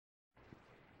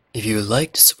If you would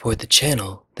like to support the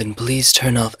channel, then please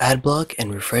turn off adblock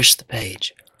and refresh the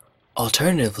page.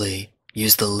 Alternatively,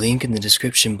 use the link in the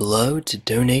description below to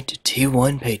donate to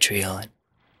T1 Patreon.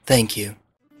 Thank you.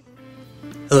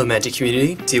 Hello Magic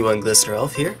community, T1 Glistener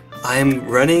Elf here. I am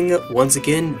running, once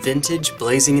again, Vintage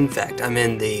Blazing Infect. I'm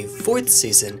in the 4th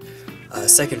season,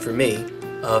 second for me,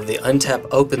 of the Untap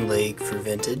Open League for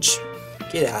Vintage.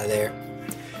 Get out of there.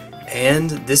 And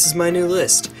this is my new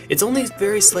list. It's only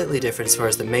very slightly different as far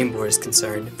as the main board is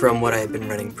concerned from what I had been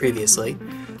running previously.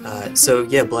 So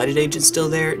yeah, Blighted Agent still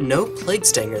there. No Plague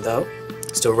Stinger though.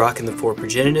 Still rocking the 4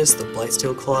 Progenitus, the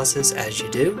Blightsteel Colossus, as you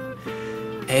do.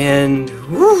 And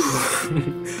woo!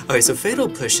 Okay, so Fatal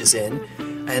Push is in,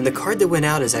 and the card that went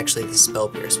out is actually the Spell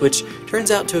Pierce, which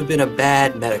turns out to have been a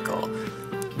bad meta call,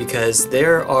 because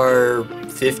there are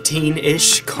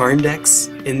 15-ish Karn decks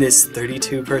in this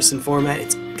 32-person format.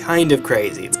 It's kind of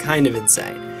crazy. It's kind of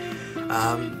insane.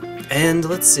 And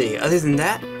let's see, other than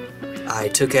that, I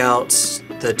took out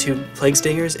the 2 Plague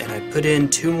Stingers and I put in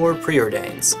 2 more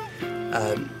Preordains.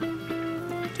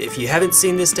 If you haven't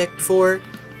seen this deck before,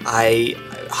 I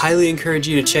highly encourage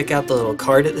you to check out the little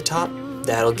card at the top.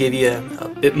 That'll give you a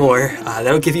bit more,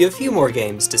 that'll give you a few more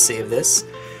games to see of this.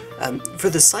 For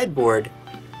the sideboard,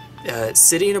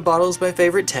 City in a Bottle is my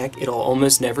favorite tech. It'll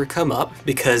almost never come up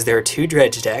because there are 2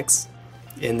 dredge decks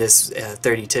in this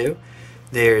 32.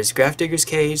 There's Grafdigger's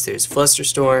Cage, there's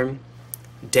Flusterstorm,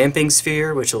 Damping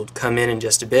Sphere, which will come in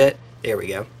just a bit. There we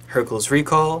go. Hurkyl's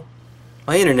Recall.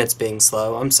 My internet's being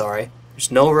slow, I'm sorry.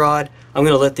 There's Null Rod. I'm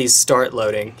going to let these start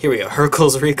loading. Here we go.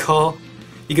 Hurkyl's Recall.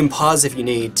 You can pause if you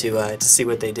need to see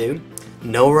what they do.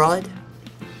 Null Rod,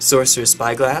 Sorcerer's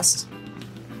Spyglass,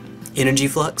 Energy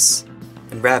Flux,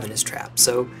 and Ravenous Trap.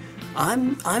 So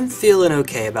I'm feeling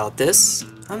okay about this.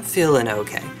 I'm feeling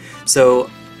okay. So,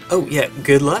 oh yeah,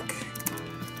 good luck.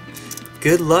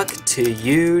 Good luck to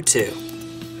you too.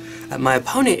 My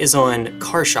opponent is on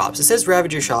Car Shops. It says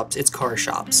Ravager Shops, it's Car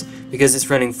Shops, because it's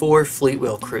running 4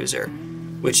 Fleetwheel Cruiser,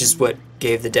 which is what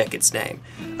gave the deck its name.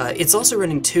 It's also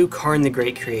running 2 Karn the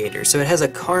Great Creator, so it has a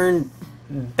Karn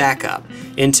backup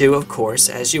into, of course,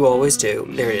 as you always do,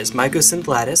 there it is, Mycosynth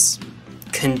Lattice,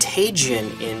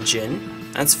 Contagion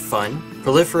Engine, that's fun,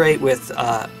 Proliferate with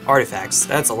artifacts,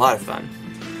 that's a lot of fun.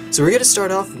 So we're going to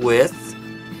start off with,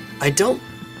 I don't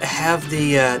have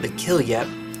the kill yet,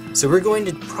 so we're going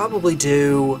to probably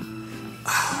do,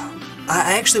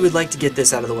 I actually would like to get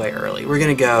this out of the way early. We're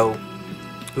going to go,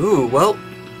 ooh, well,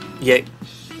 yeah,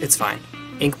 it's fine.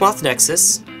 Inkmoth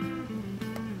Nexus,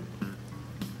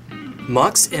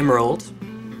 Mox Emerald,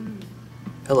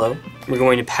 hello, we're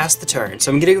going to pass the turn.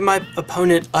 So I'm going to give my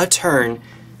opponent a turn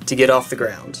to get off the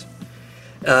ground.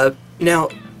 Now,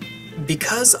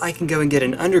 because I can go and get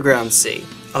an Underground Sea,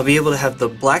 I'll be able to have the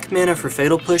black mana for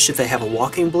Fatal Push if they have a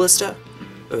Walking Ballista.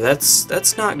 Oh,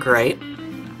 that's not great.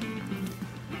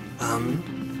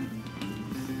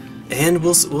 And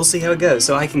we'll see how it goes.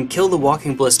 So I can kill the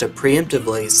Walking Ballista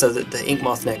preemptively so that the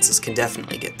Inkmoth Nexus can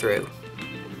definitely get through.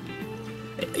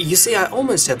 You see, I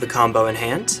almost have the combo in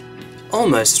hand.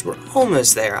 Almost. We're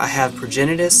almost there. I have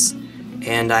Progenitus,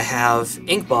 and I have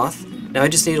Inkmoth. Now I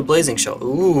just need a Blazing Shoal.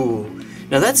 Ooh.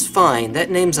 Now that's fine. That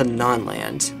name's a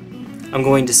non-land. I'm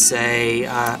going to say,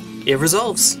 it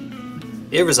resolves.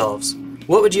 It resolves.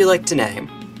 What would you like to name?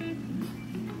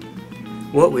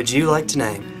 What would you like to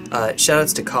name?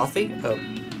 Shoutouts to Coffee? Oh.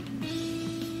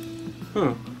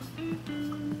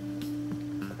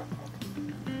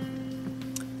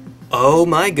 Oh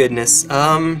my goodness.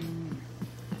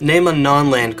 Name a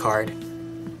non-land card.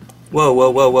 Whoa, whoa,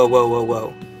 whoa, whoa, whoa, whoa,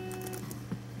 whoa.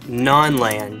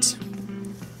 Non-land.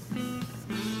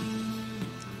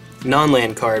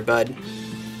 Non-land card, bud.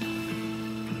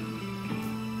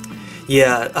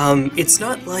 Yeah, it's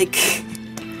not like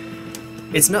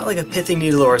a Pithing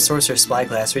Needle or a Sorcerer's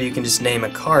Spyglass where you can just name a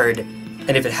card, and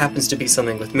if it happens to be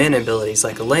something with mana abilities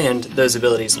like a land, those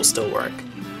abilities will still work.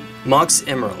 Mox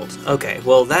Emerald. Okay,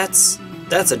 well that's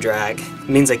a drag. It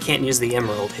means I can't use the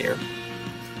Emerald here.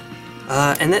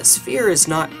 And that Sphere is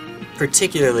not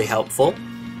particularly helpful.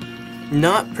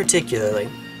 Not particularly.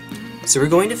 So we're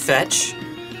going to fetch.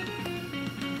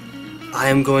 I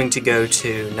am going to go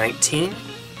to 19.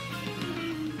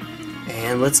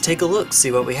 And let's take a look,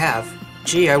 see what we have.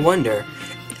 Gee, I wonder.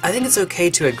 I think it's okay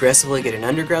to aggressively get an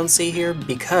Underground Sea here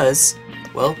because,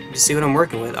 well, you see what I'm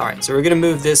working with. Alright, so we're going to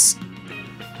move this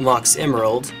Mox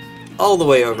Emerald all the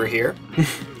way over here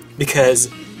because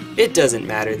it doesn't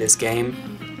matter this game.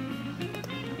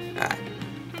 Alright,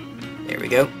 there we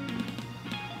go.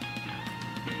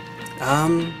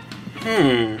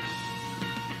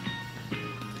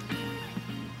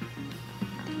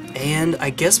 And I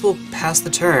guess we'll pass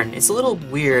the turn. It's a little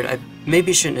weird. I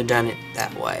maybe shouldn't have done it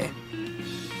that way.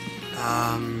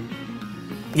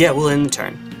 Yeah, we'll end the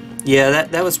turn. Yeah,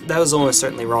 that was almost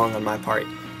certainly wrong on my part.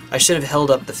 I should have held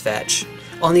up the fetch.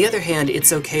 On the other hand,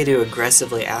 it's okay to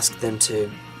aggressively ask them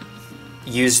to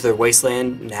use their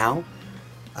Wasteland now.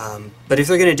 But if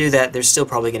they're going to do that, they're still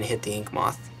probably going to hit the Ink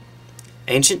Moth.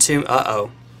 Ancient Tomb,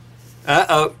 uh-oh.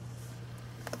 Uh-oh.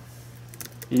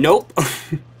 Nope.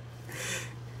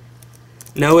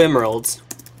 No emeralds.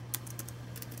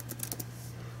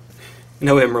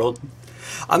 No emerald.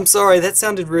 I'm sorry, that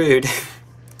sounded rude.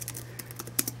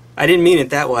 I didn't mean it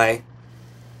that way.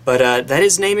 But that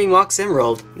is naming Mox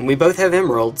Emerald, and we both have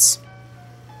emeralds.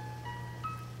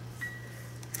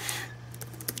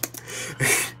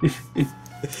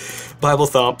 Bible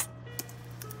thump.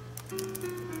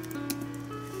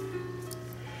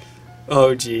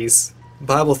 Oh jeez.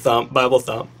 Bible thump, Bible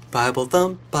thump. Bible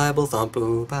thump, Bible thump,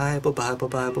 ooh, Bible, Bible,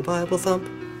 Bible, Bible thump.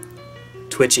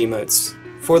 Twitch emotes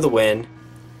for the win.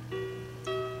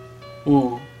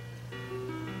 Ooh.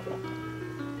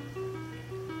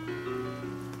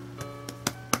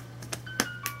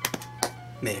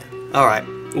 Man. Alright.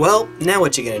 Well, now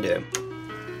what you gonna do?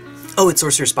 Oh, it's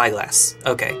Sorcerer Spyglass.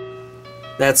 Okay.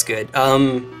 That's good.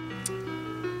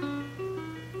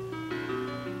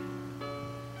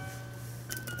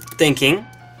 Thinking.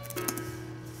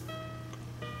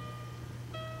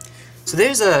 So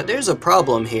there's a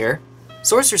problem here.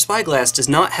 Sorcerer Spyglass does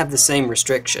not have the same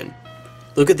restriction.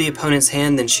 Look at the opponent's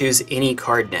hand, then choose any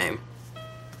card name.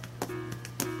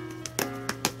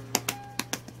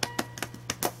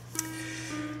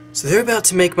 So they're about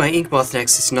to make my Inkmoth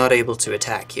Nexus not able to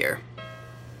attack here.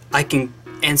 I can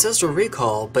Ancestral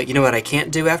Recall, but you know what I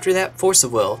can't do after that? Force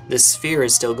of Will. This sphere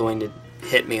is still going to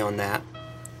hit me on that.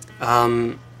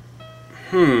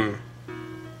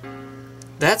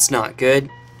 That's not good.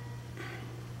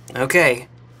 Okay.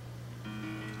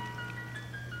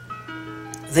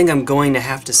 I think I'm going to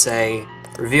have to say,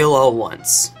 reveal all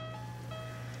once.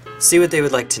 See what they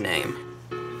would like to name.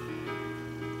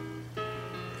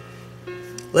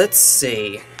 Let's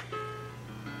see.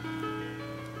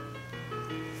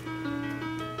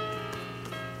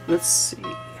 Let's see.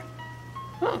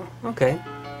 Oh, okay.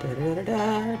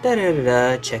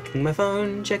 Da-da-da-da, checking my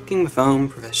phone,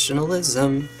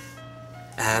 professionalism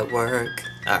at work.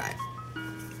 Alright.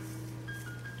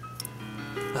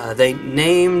 They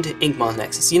named Inkmoth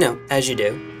Nexus, you know, as you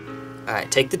do.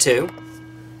 Alright, take the 2.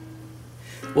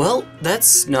 Well,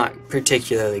 that's not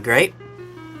particularly great.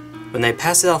 When they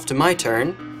pass it off to my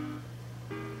turn...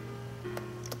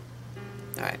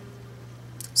 Alright.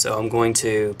 So I'm going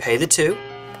to pay the 2.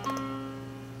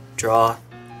 Draw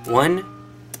 1,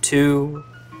 2,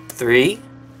 3.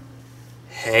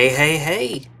 Hey, hey,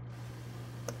 hey.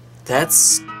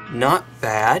 That's not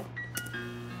bad.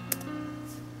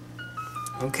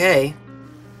 Okay.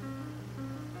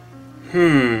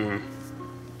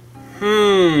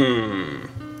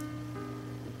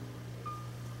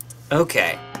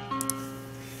 Okay.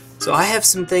 So I have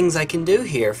some things I can do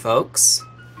here, folks.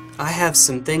 I have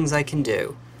some things I can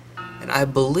do. And I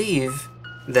believe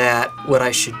that what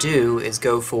I should do is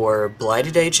go for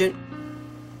Blighted Agent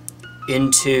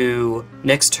into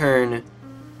next turn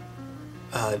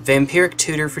Vampiric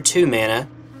Tutor for 2 mana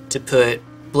to put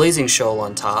Blazing Shoal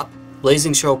on top.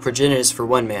 Blazing Shoal Progenitus for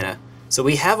 1 mana. So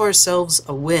we have ourselves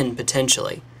a win,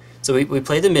 potentially. So we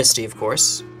play the Misty, of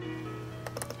course.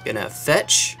 Gonna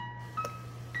fetch.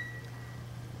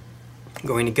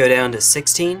 Going to go down to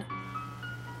 16.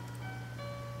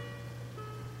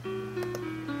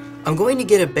 I'm going to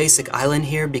get a basic island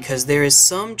here because there is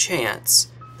some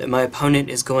chance that my opponent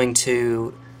is going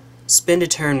to spend a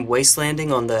turn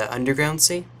wastelanding on the Underground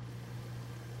Sea.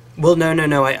 Well,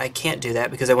 no, I can't do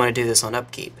that because I want to do this on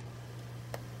upkeep.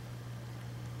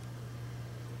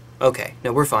 Okay,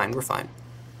 no, we're fine, we're fine.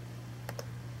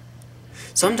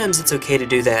 Sometimes it's okay to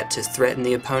do that to threaten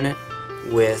the opponent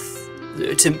with...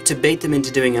 to bait them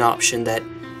into doing an option that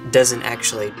doesn't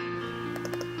actually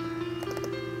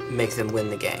make them win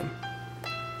the game.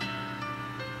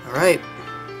 Alright.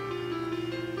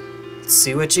 Let's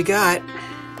see what you got.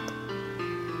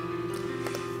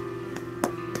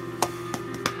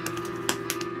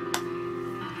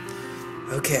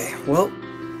 Okay, well,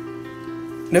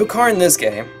 no car in this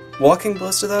game. Walking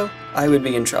Ballista, though, I would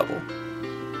be in trouble.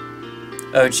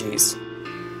 Oh, jeez.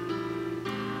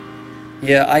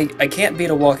 Yeah, I can't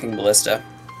beat a Walking Ballista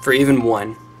for even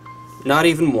 1. Not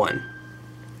even 1.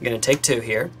 I'm gonna take 2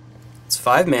 here. It's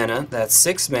 5 mana, that's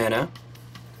 6 mana.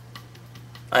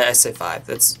 I say 5,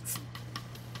 that's...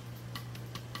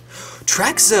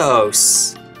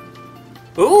 Traxos!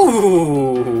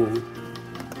 Ooh!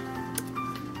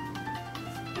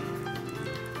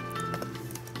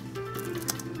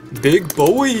 Big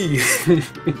boy!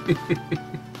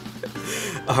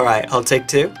 Alright, I'll take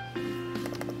 2.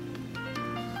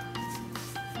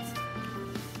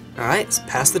 Alright,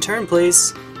 pass the turn,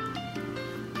 please.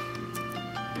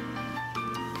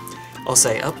 I'll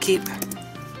say upkeep.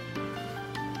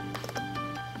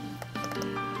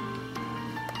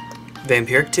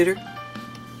 Vampiric Tutor.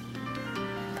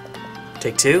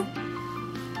 Take 2.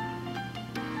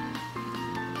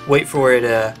 Wait for it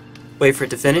to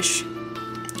finish.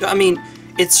 I mean,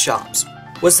 it's shops.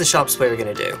 What's the shops player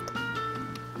gonna do?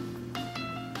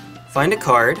 Find a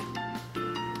card.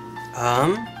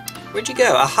 Where'd you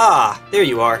go? Aha! There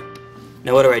you are.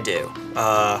 Now what do I do?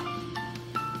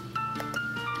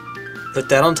 Put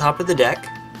that on top of the deck.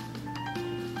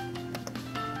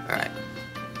 Alright.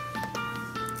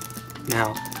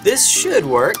 Now, this should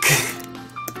work.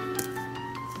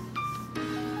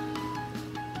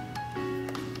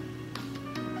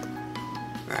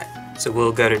 Alright, so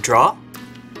we'll go to draw.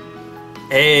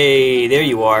 Hey, there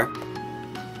you are.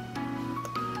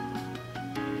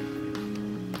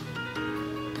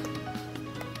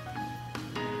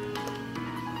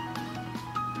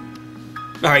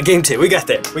 Alright, game 2. We got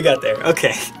there. We got there.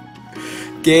 Okay.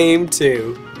 Game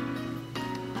 2.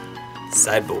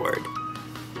 Sideboard.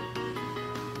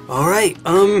 Alright,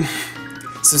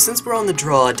 so since we're on the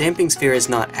draw, Damping Sphere is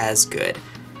not as good,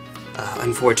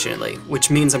 unfortunately, which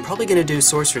means I'm probably going to do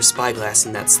Sorcerer's Spyglass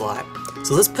in that slot.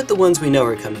 So let's put the ones we know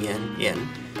are coming in.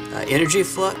 Energy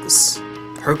Flux,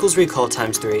 Hurkyl's Recall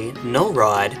 ×3, Null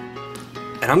Rod,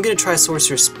 and I'm going to try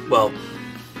Sorcerer's... well...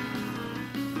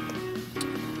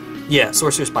 yeah,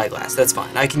 Sorcerer's Spyglass, that's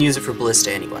fine. I can use it for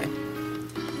Ballista anyway.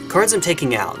 Cards I'm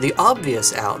taking out. The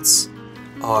obvious outs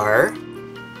are...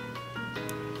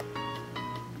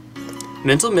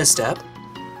 Mental Misstep.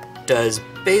 Does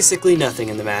basically nothing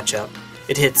in the matchup.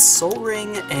 It hits Soul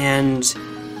Ring and...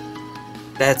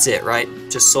 that's it, right?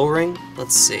 Just Soul Ring?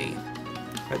 Let's see.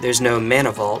 Right, there's no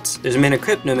Mana Vault. There's a Mana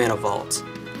Crypt, no Mana Vault.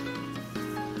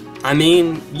 I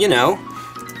mean, you know,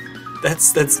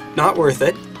 that's not worth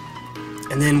it.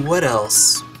 And then what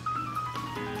else?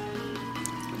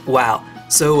 Wow.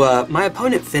 So my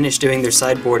opponent finished doing their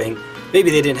sideboarding. Maybe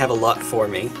they didn't have a lot for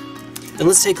me. And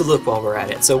let's take a look while we're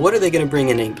at it. So what are they going to bring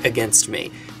in against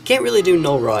me? Can't really do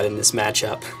Null Rod in this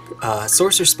matchup.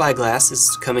 Sorcerer's Spyglass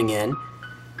is coming in.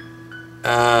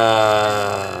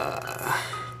 I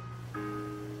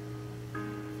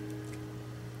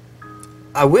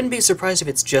wouldn't be surprised if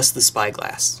it's just the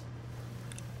Spyglass.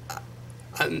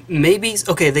 Maybe,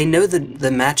 okay, they know the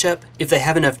matchup. If they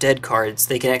have enough dead cards,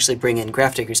 they can actually bring in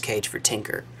Grafdigger's Cage for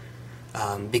Tinker.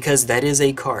 Because that is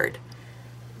a card.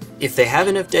 If they have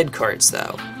enough dead cards,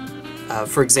 though,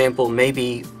 for example,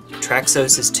 maybe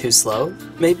Traxos is too slow,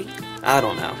 maybe? I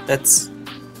don't know. That's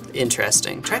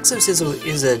interesting. Traxos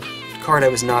is a card I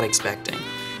was not expecting.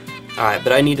 Alright,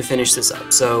 but I need to finish this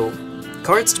up. So,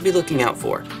 cards to be looking out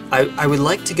for. I would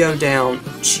like to go down...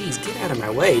 oh, jeez, get out of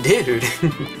my way, dude!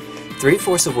 3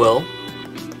 Force of Will,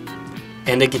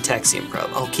 and a Gitaxian Probe.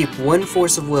 I'll keep 1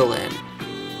 Force of Will in.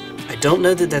 I don't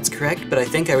know that that's correct, but I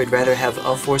think I would rather have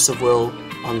a Force of Will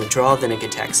on the draw than a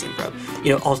Gitaxian Probe.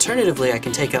 You know, alternatively, I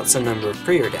can take out some number of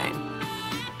Preordain.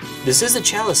 This is a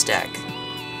Chalice deck.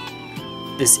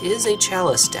 This is a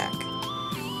Chalice deck.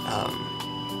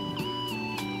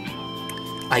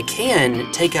 I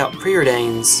can take out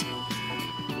Preordains.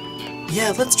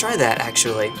 Yeah, let's try that,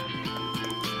 actually.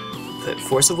 Put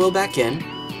Force of Will back in.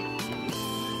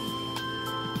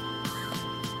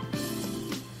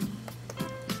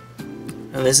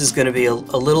 And this is going to be a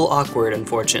little awkward,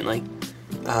 unfortunately.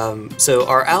 So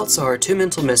our outs are 2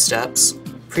 Mental Missteps,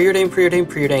 Preordain, Preordain,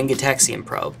 Preordain, Gitaxian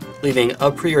Probe, leaving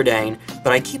a Preordain,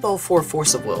 but I keep all 4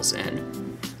 Force of Wills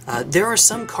in. There are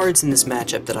some cards in this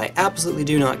matchup that I absolutely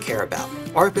do not care about.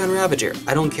 Arcbound Ravager,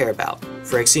 I don't care about.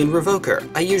 Phyrexian Revoker,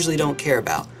 I usually don't care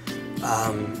about.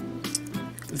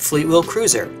 Fleetwheel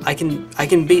Cruiser, I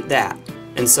can beat that,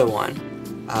 and so on.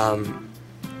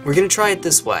 We're gonna try it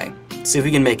this way, see if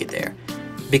we can make it there.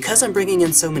 Because I'm bringing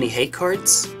in so many hate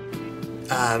cards,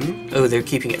 oh, they're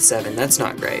keeping it 7, that's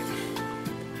not great.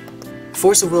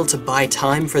 Force of Will to buy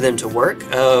time for them to work?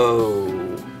 Oh.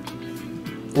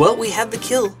 Well, we have the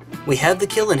kill. We have the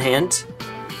kill in hand.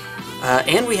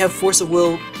 And we have Force of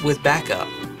Will with backup.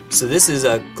 So this is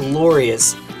a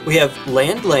glorious... we have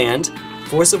land, land,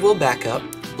 Force of Will backup,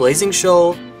 Blazing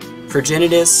Shoal,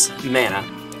 Progenitus, mana.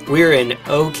 We're in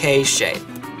okay shape.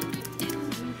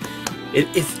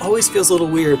 It always feels a little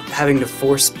weird having to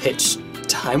force pitch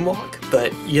Time Walk,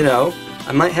 but, you know,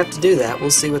 I might have to do that. We'll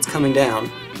see what's coming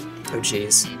down. Oh,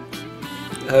 jeez.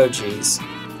 Oh, jeez.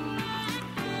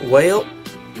 Whale.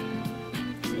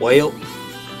 Whale.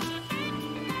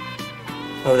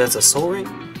 Oh, that's a soul ring?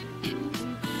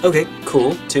 Okay,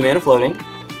 cool. 2 mana floating.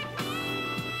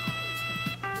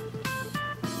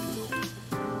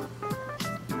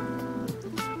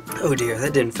 Oh dear,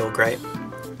 that didn't feel great.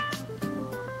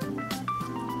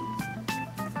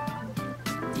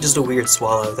 Just a weird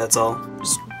swallow, that's all.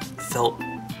 Just felt...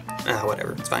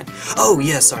 whatever, it's fine. Oh,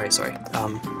 yeah, sorry.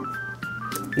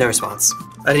 No response.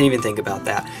 I didn't even think about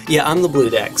that. Yeah, I'm the blue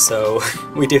deck, so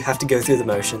we do have to go through the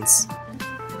motions.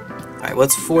 Alright,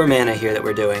 what's 4 mana here that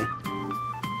we're doing?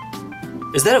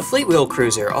 Is that a Fleet Wheel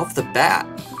Cruiser off the bat?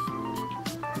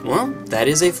 Well, that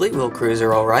is a Fleet Wheel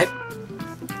Cruiser, alright.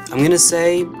 I'm gonna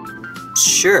say,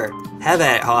 sure. Have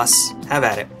at it, Hoss. Have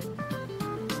at it.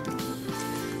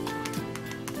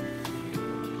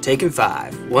 Taking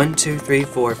 5. 1, 2, 3,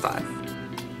 4, 5.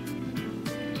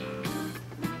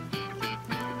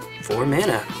 4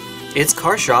 mana. It's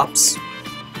Car Shops.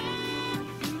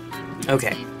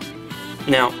 Okay.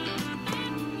 Now,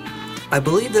 I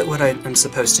believe that what I'm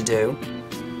supposed to do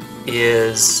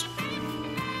is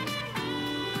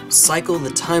cycle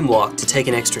the Time Walk to take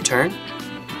an extra turn.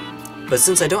 But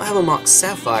since I don't have a Mox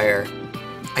Sapphire,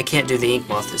 I can't do the Ink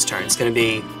Moth this turn. It's going to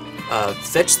be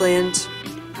Fetch Land,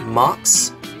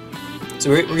 Mox. So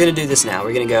we're going to do this now.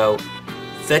 We're going to go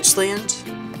Fetch Land,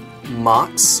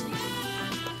 Mox,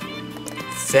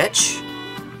 Fetch,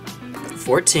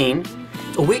 14.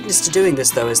 A weakness to doing this,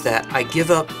 though, is that I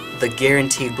give up the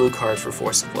guaranteed blue card for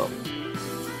Force of Will.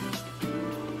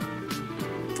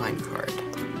 Fine card.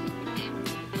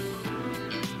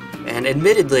 And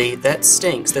admittedly, that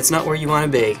stinks. That's not where you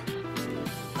want to be.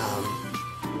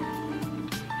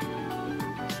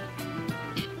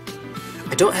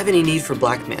 I don't have any need for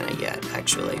black mana yet,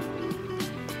 actually.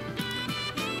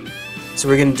 So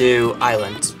we're going to do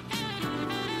Island.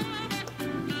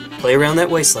 Play around that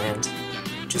Wasteland.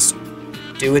 Just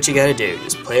do what you gotta do.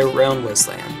 Just play around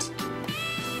Wasteland.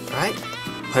 Alright.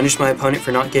 Punish my opponent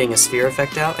for not getting a sphere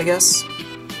effect out, I guess.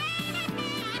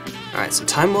 Alright, so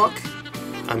Time Walk.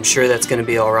 I'm sure that's gonna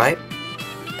be alright.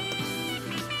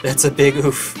 That's a big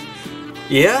oof.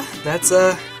 Yeah, that's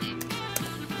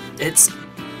it's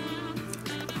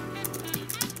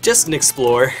just an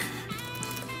Explore.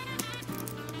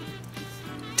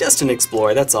 Just an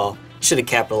Explore, that's all. Should have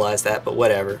capitalized that, but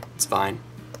whatever. It's fine.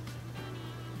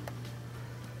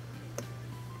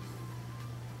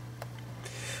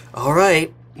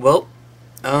 Alright, well,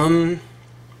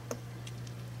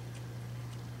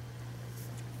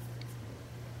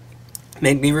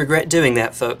 make me regret doing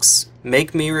that, folks.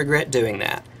 Make me regret doing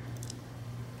that.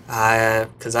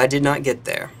 Because I did not get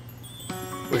there.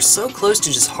 We're so close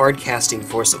to just hard casting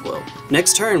Force of Will.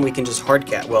 Next turn we can just hard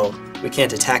cast. Well, we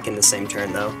can't attack in the same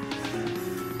turn, though.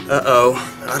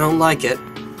 Uh-oh, I don't like it.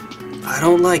 I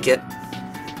don't like it.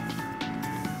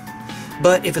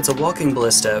 But if it's a Walking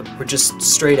Ballista, we're just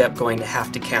straight up going to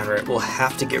have to counter it. We'll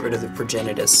have to get rid of the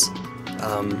Progenitus,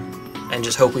 and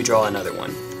just hope we draw another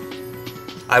one.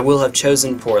 I will have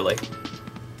chosen poorly.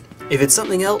 If it's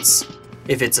something else,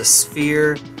 if it's a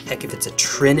sphere, heck, if it's a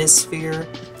Trinisphere,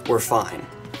 we're fine.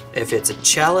 If it's a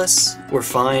Chalice, we're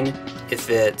fine. If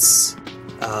it's,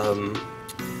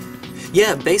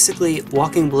 yeah, basically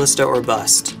Walking Ballista or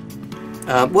bust.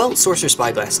 Well, Sorcerer's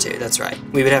Spyglass too, that's right.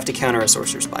 We would have to counter a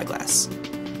Sorcerer's Spyglass.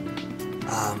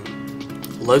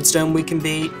 Lodestone we can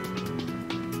beat.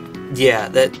 Yeah,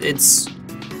 it's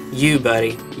you,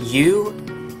 buddy. You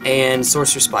and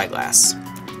Sorcerer's Spyglass.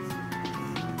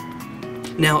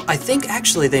 Now, I think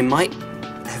actually they might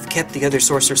have kept the other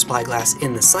Sorcerer's Spyglass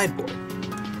in the sideboard.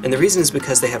 And the reason is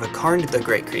because they have a Karn the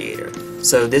Great Creator.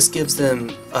 So this gives them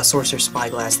a Sorcerer's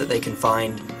Spyglass that they can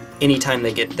find anytime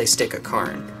they stick a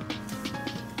Karn.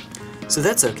 So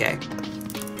that's okay.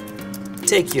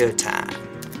 Take your time.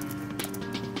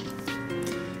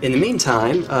 In the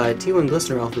meantime, T1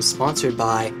 Glistener is sponsored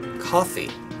by coffee.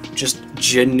 Just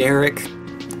generic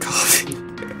coffee.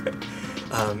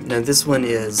 Now this one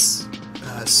is,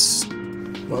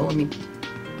 well, let me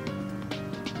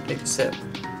take a sip.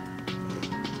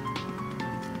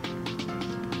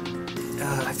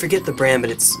 I forget the brand,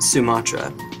 but it's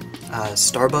Sumatra.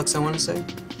 Starbucks, I want to say.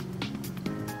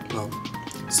 Well,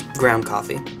 it's ground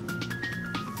coffee.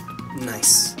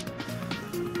 Nice.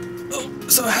 Oh,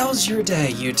 so how's your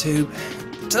day, YouTube?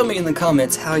 Tell me in the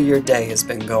comments how your day has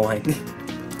been going.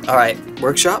 Alright,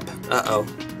 workshop? Uh-oh.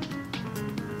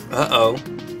 Uh-oh.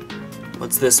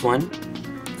 What's this one?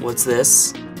 What's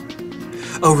this?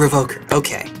 Oh, Revoker.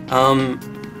 Okay.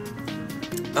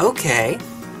 Okay.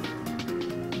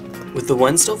 With the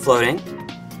one still floating,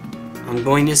 I'm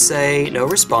going to say no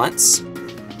response.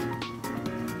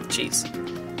 Jeez.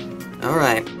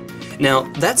 Alright. Now,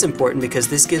 that's important because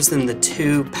this gives them the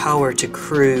 2 power to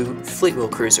crew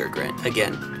Fleetwheel Cruiser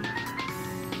again.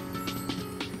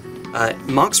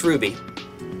 Mox Ruby.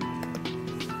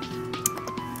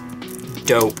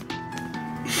 Dope.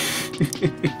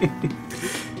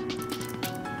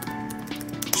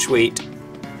 Sweet.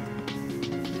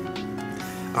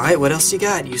 Alright, what else you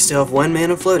got? You still have 1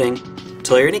 mana floating.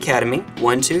 Tolarian Academy,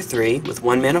 1, 2, 3, with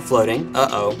 1 mana floating.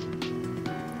 Uh-oh.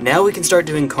 Now we can start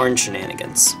doing Karn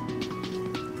shenanigans.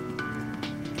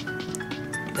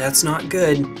 That's not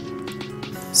good.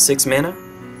 6 mana.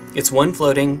 It's 1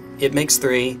 floating, it makes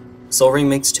 3, Soul Ring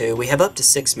makes 2. We have up to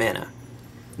 6 mana.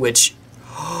 Which,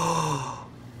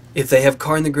 if they have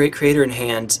Karn the Great Creator in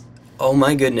hand, oh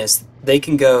my goodness, they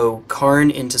can go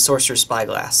Karn into Sorcerer's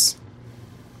Spyglass.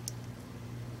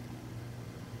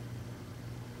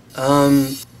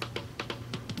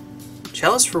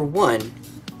 Chalice for 1.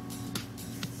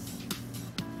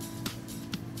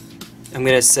 I'm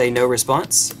gonna say no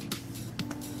response.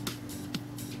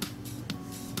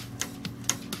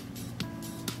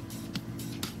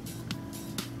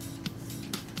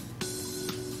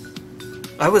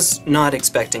 I was not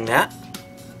expecting that.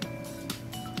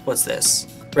 What's this?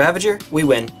 Ravager? We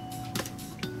win.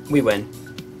 We win.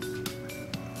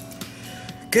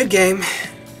 Good game.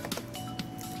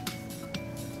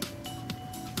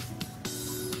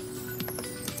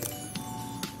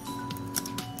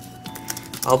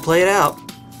 I'll play it out.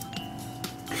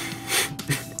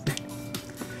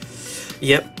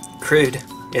 Yep, crude.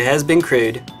 It has been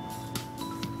crude.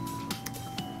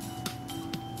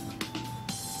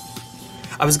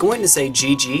 I was going to say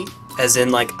GG, as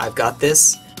in like, I've got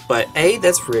this, but A,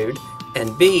 that's rude,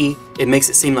 and B, it makes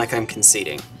it seem like I'm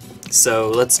conceding.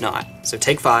 So let's not. So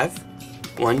take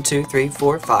 5. 1, 2, 3,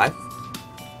 4, 5.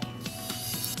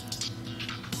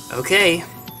 Okay.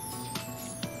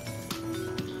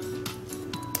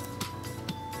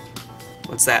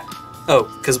 What's that?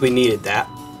 Oh, because we needed that,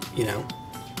 you know.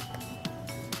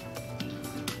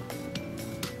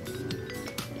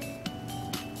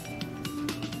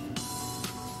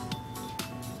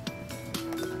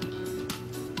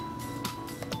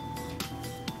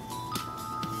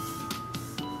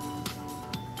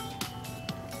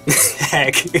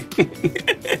 Heck.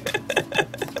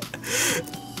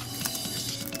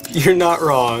 You're not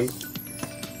wrong.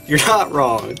 You're not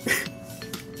wrong.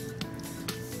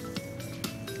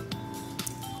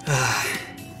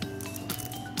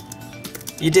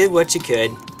 You did what you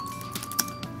could.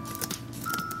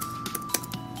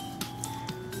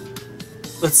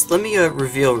 Let me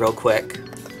reveal real quick.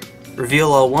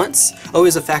 Reveal all once? Oh,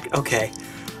 is a fact. Okay.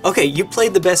 Okay, you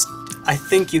played the best I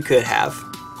think you could have.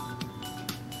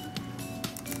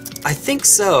 I think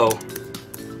so.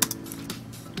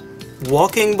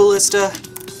 Walking Ballista.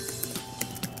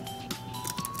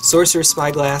 Sorcerer's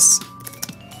Spyglass.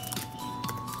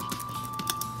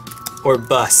 Or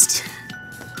bust.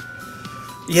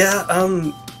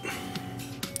 Yeah,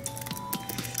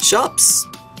 shops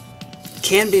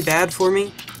can be bad for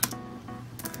me,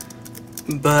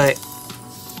 but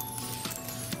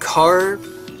Karn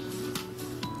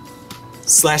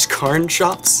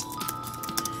shops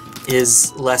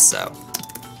is less so.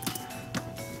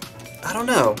 I don't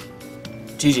know.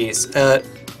 GG's.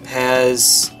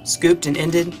 Has scooped and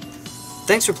ended.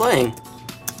 Thanks for playing.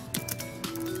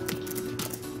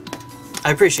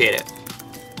 I appreciate it.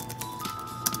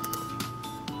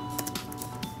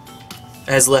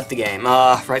 Has left the game.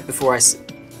 Right before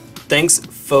thanks,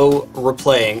 faux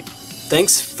replaying.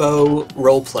 Thanks, faux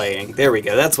role-playing. There we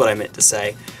go, that's what I meant to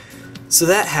say. So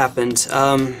that happened.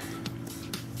 I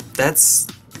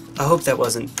hope that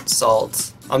wasn't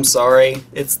salt. I'm sorry.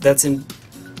 That's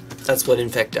what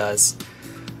Infect does.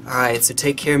 Alright, so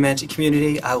take care, Magic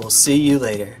community. I will see you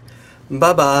later.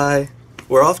 Bye-bye.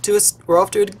 We're off to a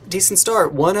decent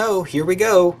start. 1-0. Here we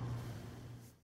go.